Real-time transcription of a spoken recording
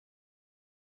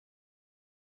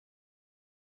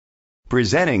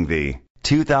Presenting the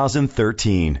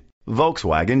 2013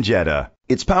 Volkswagen Jetta.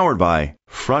 It's powered by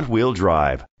front-wheel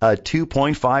drive, a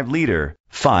 2.5-liter,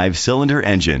 5-cylinder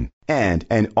engine, and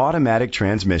an automatic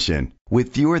transmission.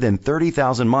 With fewer than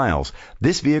 30,000 miles,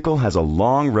 this vehicle has a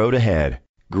long road ahead.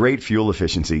 Great fuel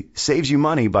efficiency saves you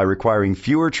money by requiring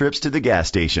fewer trips to the gas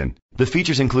station. The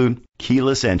features include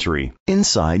keyless entry.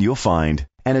 Inside you'll find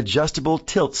an adjustable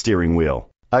tilt steering wheel,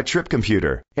 a trip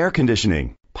computer, air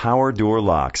conditioning, power door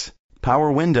locks,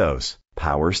 power windows,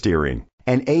 power steering,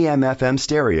 an AM/FM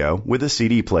stereo with a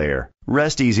CD player.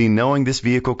 Rest easy knowing this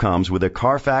vehicle comes with a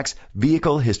Carfax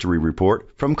Vehicle History Report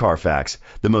from Carfax,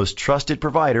 the most trusted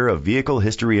provider of vehicle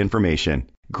history information.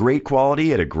 Great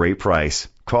quality at a great price.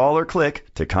 Call or click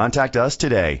to contact us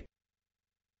today.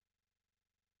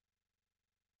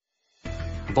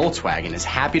 Volkswagen is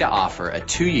happy to offer a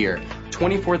 2-year,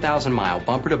 24,000-mile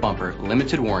bumper-to-bumper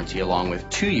limited warranty along with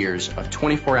 2 years of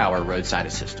 24-hour roadside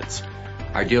assistance.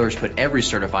 Our dealers put every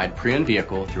certified pre-owned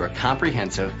vehicle through a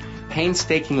comprehensive,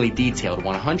 painstakingly detailed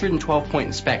 112-point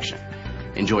inspection.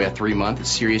 Enjoy a 3-month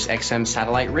Sirius XM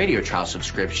satellite radio trial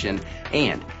subscription,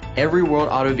 and every World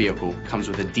Auto vehicle comes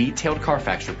with a detailed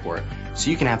Carfax report so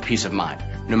you can have peace of mind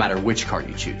no matter which car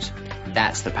you choose.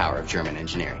 That's the power of German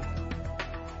engineering.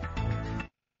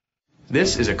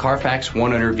 This is a Carfax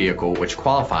one-owner vehicle which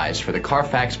qualifies for the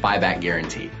Carfax buyback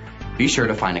guarantee. Be sure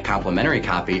to find a complimentary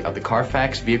copy of the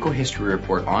Carfax Vehicle History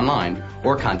Report online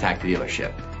or contact the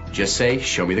dealership. Just say,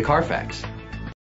 "Show me the Carfax."